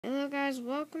Hello guys,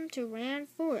 welcome to round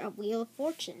 4 of Wheel of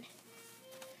Fortune.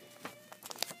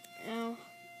 Now,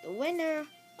 the winner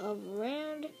of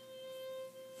round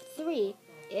 3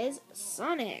 is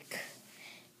Sonic.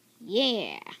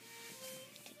 Yeah!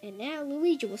 And now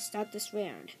Luigi will start this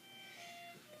round.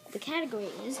 The category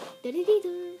is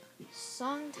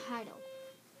song title.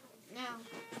 Now,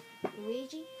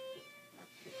 Luigi,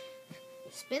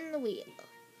 spin the wheel.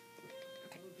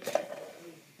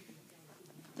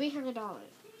 $300.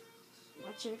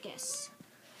 What's your guess?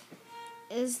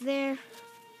 Is there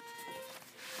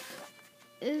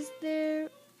an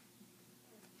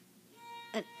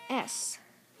S?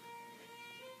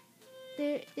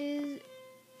 There is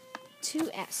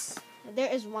 2 S.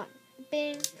 There is 1.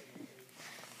 Bing.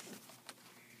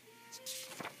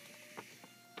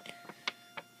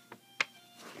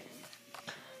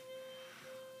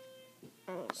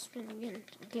 Oh, spin again.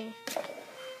 Okay.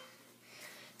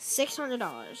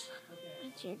 $600.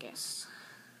 What's your guess?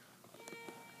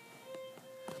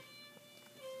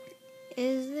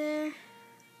 Is there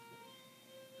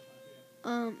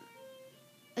a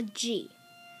G?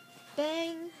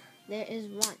 Bang! There is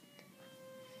 1.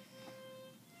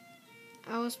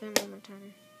 I will spend one more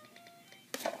time.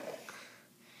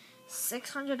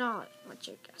 $600. What's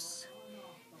your guess?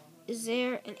 Is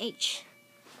there an H?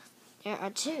 There are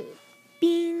 2.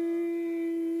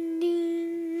 Bing!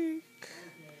 Ding.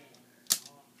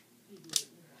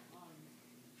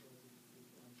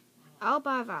 I'll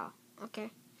buy a vowel.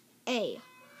 Okay. A.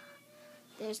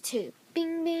 There's 2.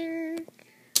 Bing, bing.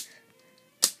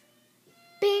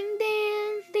 Bing,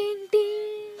 ding, ding,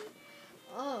 ding.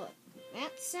 Oh,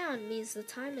 that sound means the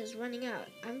time is running out.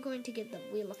 I'm going to get the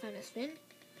Wheel of Fun to spin.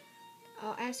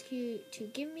 I'll ask you to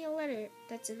give me a letter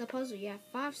that's in the puzzle. You have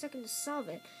 5 seconds to solve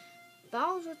it.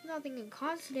 Vowels with nothing and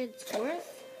consonants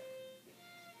worth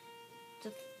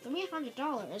to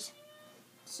 $300.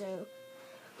 So,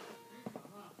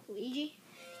 Luigi,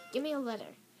 give me a letter.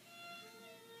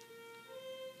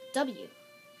 W.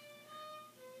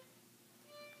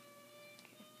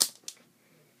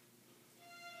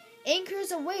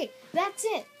 Anchors away. That's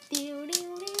it.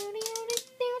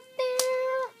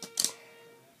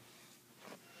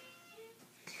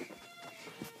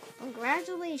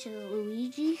 Congratulations,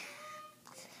 Luigi.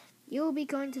 You'll be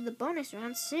going to the bonus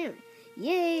round soon.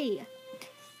 Yay!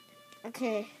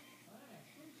 Okay.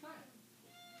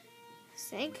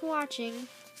 Thanks for watching.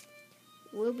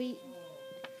 We'll be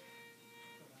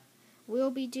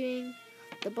doing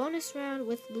the bonus round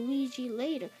with Luigi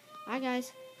later. Bye,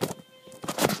 guys.